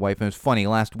with my wife. And it was funny.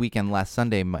 Last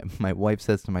Sunday, my wife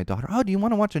says to my daughter, "Oh, do you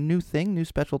want to watch a new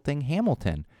special thing,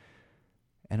 Hamilton?"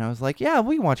 And I was like, "Yeah,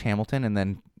 we can watch Hamilton." And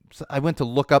then I went to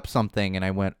look up something, and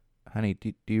I went, "Honey,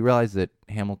 do you realize that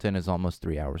Hamilton is almost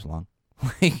 3 hours long?"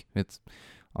 Like, it's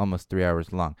almost 3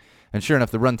 hours long. And sure enough,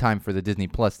 the runtime for the Disney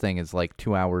Plus thing is like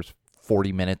 2 hours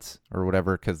 40 minutes or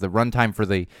whatever, because the runtime for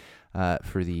the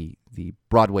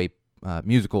Broadway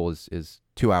musical is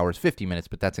 2 hours 50 minutes,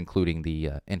 but that's including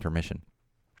the intermission.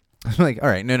 I was like, all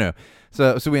right, no.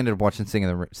 So we ended up watching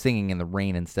Singing in the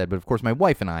Rain instead. But of course, my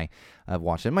wife and I have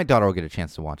watched it. My daughter will get a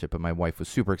chance to watch it, but my wife was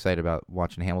super excited about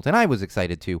watching Hamilton. I was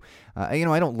excited too. I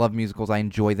don't love musicals. I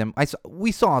enjoy them.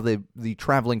 We saw the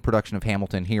traveling production of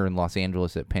Hamilton here in Los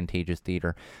Angeles at Pantages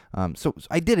Theater. So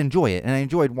I did enjoy it, and I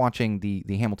enjoyed watching the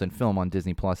Hamilton film on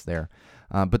Disney Plus there.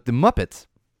 But the Muppets.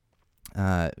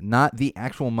 Not the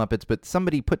actual Muppets, but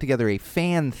somebody put together a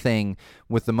fan thing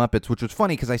with the Muppets, which was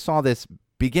funny because I saw this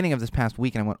beginning of this past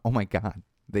week and I went, oh my God,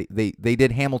 they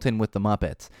did Hamilton with the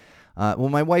Muppets. Well,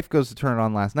 my wife goes to turn it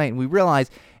on last night, and we realize,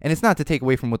 and it's not to take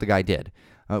away from what the guy did,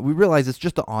 we realize it's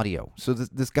just the audio. So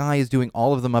this guy is doing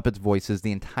all of the Muppets voices,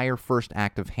 the entire first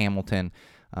act of Hamilton,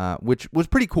 which was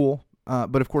pretty cool.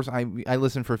 But of course, I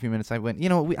listened for a few minutes. I went,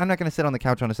 I'm not going to sit on the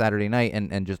couch on a Saturday night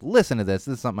and just listen to this.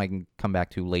 This is something I can come back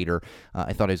to later.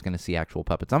 I thought I was going to see actual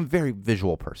puppets. I'm a very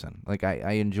visual person. Like,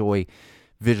 I enjoy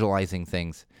visualizing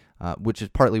things, which is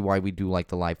partly why we do like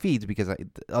the live feeds, because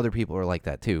other people are like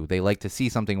that too. They like to see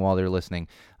something while they're listening.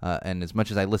 And as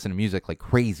much as I listen to music like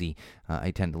crazy,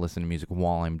 I tend to listen to music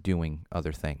while I'm doing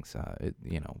other things.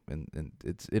 And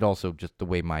it's also just the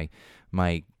way my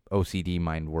OCD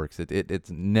mind works.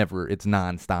 It's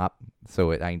nonstop.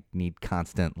 So I need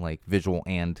constant like visual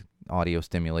and audio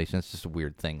stimulation. It's just a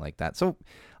weird thing like that. So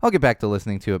I'll get back to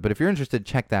listening to it. But if you're interested,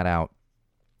 check that out.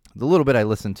 The little bit I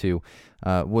listened to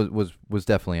was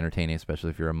definitely entertaining, especially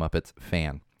if you're a Muppets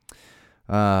fan.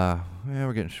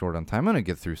 We're getting short on time. I'm gonna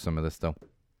get through some of this though.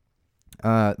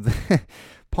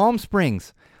 Palm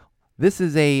Springs. This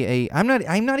is I'm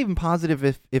not even positive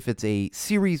if it's a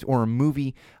series or a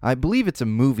movie. I believe it's a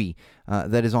movie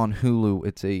that is on Hulu.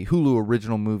 It's a Hulu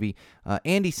original movie.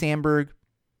 Andy Samberg.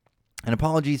 And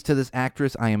apologies to this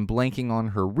actress, I am blanking on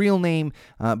her real name.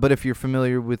 But if you're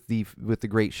familiar with the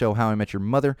great show How I Met Your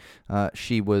Mother,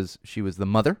 she was the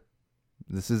mother.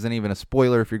 This isn't even a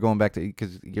spoiler if you're going back to,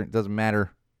 because it doesn't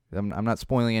matter. I'm not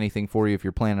spoiling anything for you if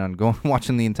you're planning on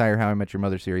watching the entire How I Met Your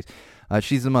Mother series.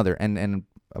 She's the mother, and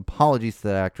apologies to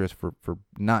that actress for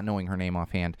not knowing her name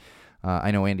offhand.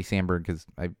 I know Andy Samberg because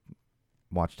I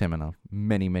watched him in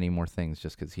many, many more things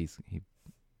just because he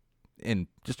in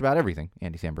just about everything,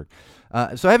 Andy Samberg.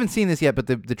 So I haven't seen this yet, but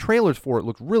the trailers for it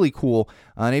look really cool.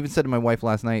 And I even said to my wife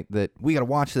last night that we got to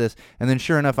watch this. And then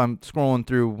sure enough, I'm scrolling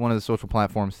through one of the social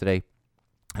platforms today,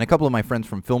 and a couple of my friends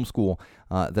from film school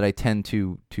that I tend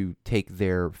to take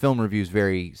their film reviews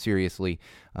very seriously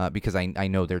because I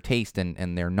know their taste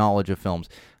and their knowledge of films.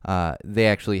 They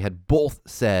actually had both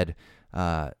said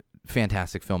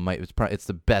fantastic film. It's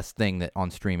the best thing that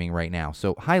on streaming right now.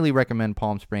 So highly recommend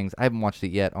Palm Springs. I haven't watched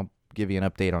it yet. I'll give you an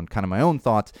update on kind of my own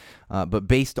thoughts. But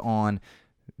based on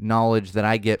knowledge that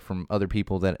I get from other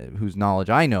people whose knowledge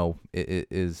I know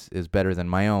is better than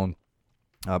my own,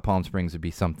 Palm Springs would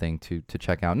be something to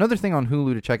check out. Another thing on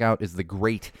Hulu to check out is The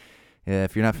Great.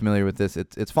 If you're not familiar with this,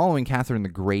 it's following Catherine the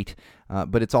Great,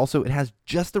 but it has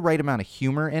just the right amount of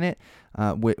humor in it,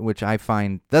 which I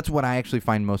find, that's what I actually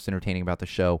find most entertaining about the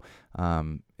show.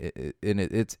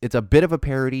 It's a bit of a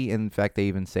parody. In fact, they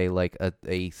even say like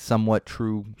a somewhat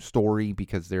true story,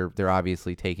 because they're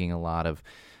obviously taking a lot of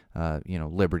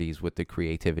liberties with the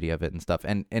creativity of it and stuff.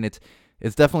 And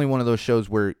it's definitely one of those shows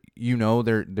where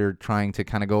they're trying to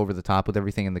kind of go over the top with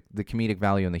everything, and the comedic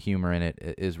value and the humor in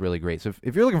it is really great. So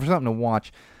if you're looking for something to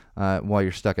watch while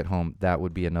you're stuck at home, that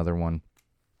would be another one.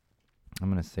 I'm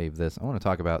going to save this. We're going to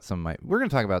talk about some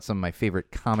of my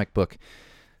favorite comic book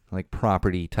like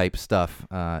property type stuff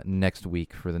next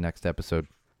week for the next episode.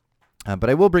 But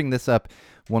I will bring this up.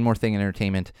 One more thing in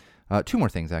entertainment. Two more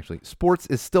things, actually. Sports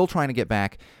is still trying to get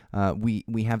back.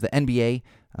 We have the NBA.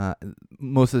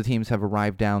 Most of the teams have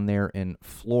arrived down there in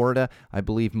Florida. I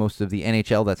believe most of the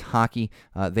NHL, that's hockey,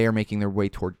 they are making their way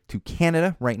to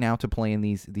Canada right now to play in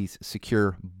these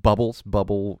secure bubbles,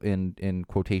 bubble in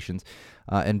quotations.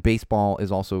 And baseball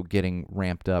is also getting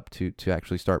ramped up to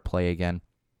actually start play again.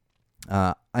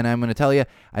 And I'm going to tell you,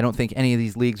 I don't think any of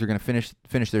these leagues are going to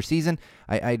finish their season.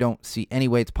 I don't see any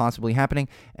way it's possibly happening.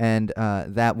 And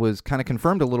that was kind of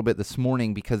confirmed a little bit this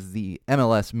morning because the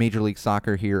MLS, Major League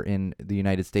Soccer here in the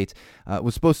United States,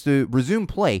 was supposed to resume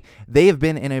play. They have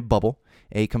been in a bubble,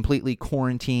 a completely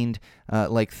quarantined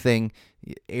thing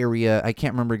area. I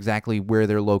can't remember exactly where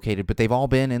they're located, but they've all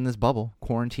been in this bubble,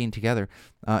 quarantined together.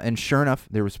 And sure enough,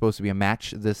 there was supposed to be a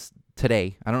match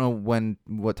today. I don't know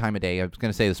what time of day. I was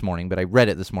going to say this morning, but I read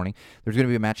it this morning. There's going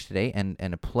to be a match today, and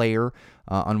a player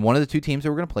on one of the two teams that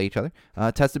were going to play each other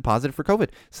tested positive for COVID.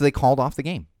 So they called off the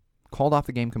game.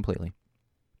 Completely.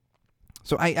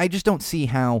 So I just don't see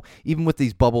how, even with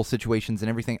these bubble situations and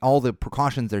everything, all the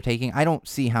precautions they're taking, I don't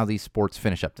see how these sports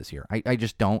finish up this year. I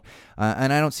just don't.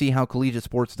 And I don't see how collegiate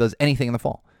sports does anything in the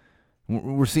fall.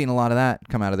 We're seeing a lot of that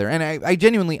come out of there. And I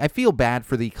genuinely feel bad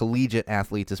for the collegiate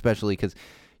athletes, especially because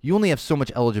you only have so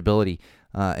much eligibility,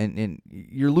 and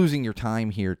you're losing your time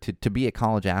here to be a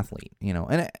college athlete,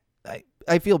 And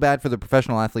I feel bad for the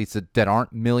professional athletes that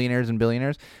aren't millionaires and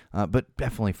billionaires, but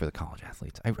definitely for the college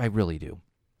athletes. I really do.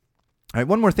 All right,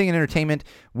 one more thing in entertainment.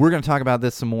 We're going to talk about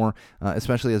this some more,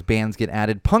 especially as bands get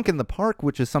added. Punk in the Park,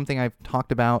 which is something I've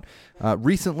talked about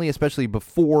recently, especially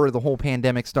before the whole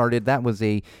pandemic started. That was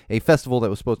a festival that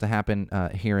was supposed to happen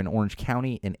here in Orange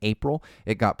County in April.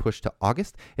 It got pushed to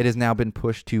August. It has now been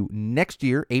pushed to next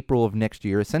year, April of next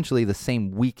year, essentially the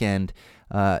same weekend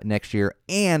next year.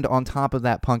 And on top of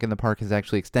that, Punk in the Park has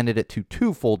actually extended it to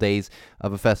 2 full days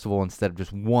of a festival instead of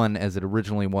just 1 as it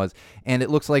originally was. And it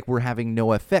looks like we're having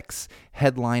NoFX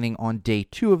headlining on day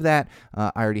 2 of that.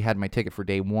 I already had my ticket for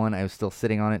day 1. I was still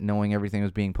sitting on it knowing everything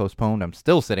was being postponed. I'm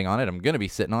still sitting on it. I'm going to be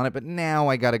sitting on it. But now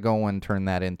I got to go and turn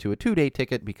that into a 2-day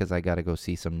ticket because I got to go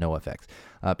see some NoFX.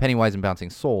 Pennywise and Bouncing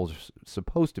Souls are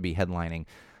supposed to be headlining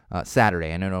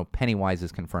Saturday. I don't know Pennywise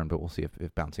is confirmed, but we'll see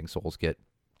if Bouncing Souls get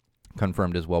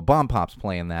confirmed as well. Bomb Pop's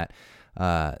playing that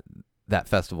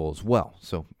festival as well.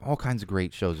 So all kinds of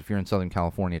great shows. If you're in Southern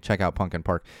California, check out Punk in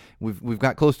Park. We've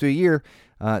got close to a year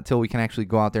till we can actually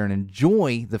go out there and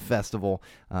enjoy the festival.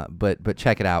 But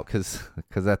check it out because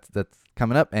that's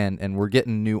coming up, and we're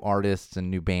getting new artists and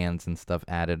new bands and stuff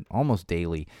added almost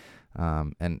daily.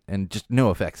 And just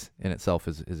NoFX in itself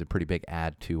is a pretty big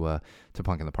add to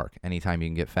Punk in the Park. Anytime you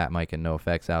can get Fat Mike and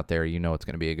NoFX out there, it's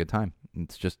going to be a good time.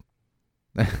 It's just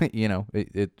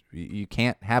you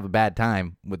can't have a bad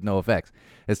time with NoFX.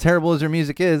 As terrible as their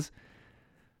music is,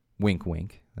 wink,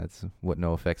 wink. That's what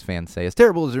NoFX fans say. As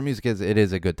terrible as their music is, it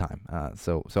is a good time.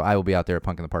 So I will be out there at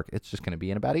Punk in the Park. It's just going to be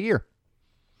in about a year.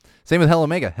 Same with Hell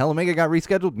Omega. Hell Omega got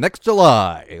rescheduled next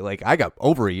July. I got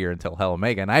over a year until Hell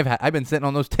Omega, and I've been sitting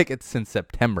on those tickets since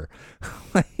September.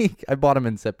 I bought them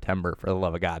in September, for the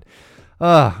love of God.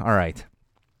 All right.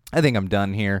 I think I'm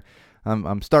done here.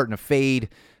 I'm starting to fade.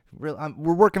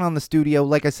 We're working on the studio.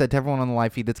 Like I said to everyone on the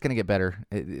live feed, it's going to get better.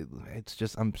 It's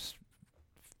just I'm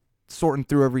sorting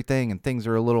through everything, and things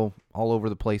are a little all over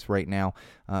the place right now.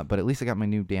 But at least I got my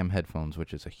new damn headphones,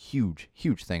 which is a huge,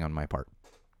 huge thing on my part.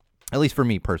 At least for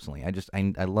me personally.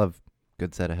 I love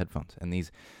good set of headphones, and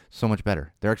these so much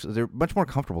better. They're much more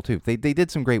comfortable too. They did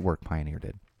some great work. Pioneer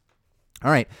did.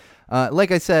 All right.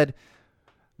 Like I said,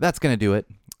 that's going to do it.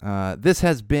 This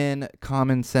has been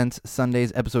Common Sense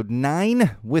Sundays, episode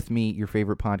 9, with me, your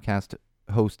favorite podcast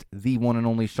host, the one and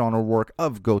only Sean O'Rourke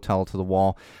of Go Tell It to the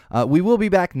Wall. We will be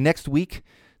back next week.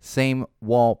 Same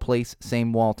wall place,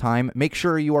 same wall time. Make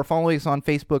sure you are following us on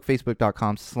Facebook,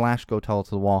 facebook.com/Go Tell It to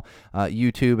the Wall.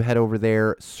 YouTube, head over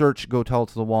there, search Go Tell It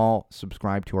to the Wall,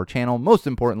 subscribe to our channel. Most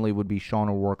importantly would be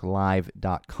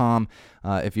SeanO'RourkeLive.com.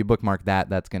 If you bookmark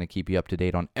that, that's going to keep you up to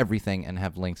date on everything and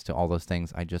have links to all those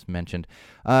things I just mentioned.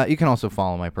 You can also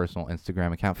follow my personal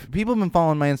Instagram account. People have been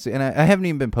following my Instagram, and I haven't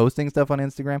even been posting stuff on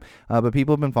Instagram, but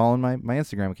people have been following my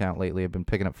Instagram account lately. I've been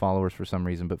picking up followers for some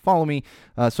reason, but follow me,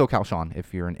 SoCal Sean,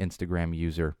 if you're an Instagram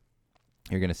user.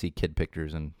 You're going to see kid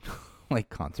pictures and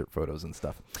concert photos and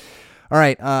stuff. All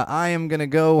right, I am going to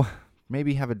go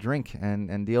maybe have a drink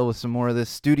and deal with some more of this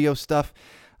studio stuff.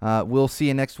 We'll see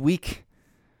you next week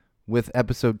with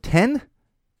episode 10.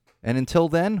 And until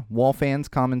then, wall fans,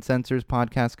 common sensors,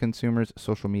 podcast consumers,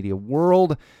 social media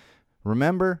world,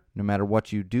 remember, no matter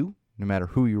what you do, no matter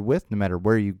who you're with, no matter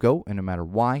where you go, and no matter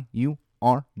why you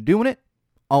are doing it,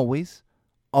 always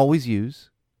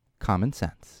use common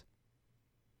sense.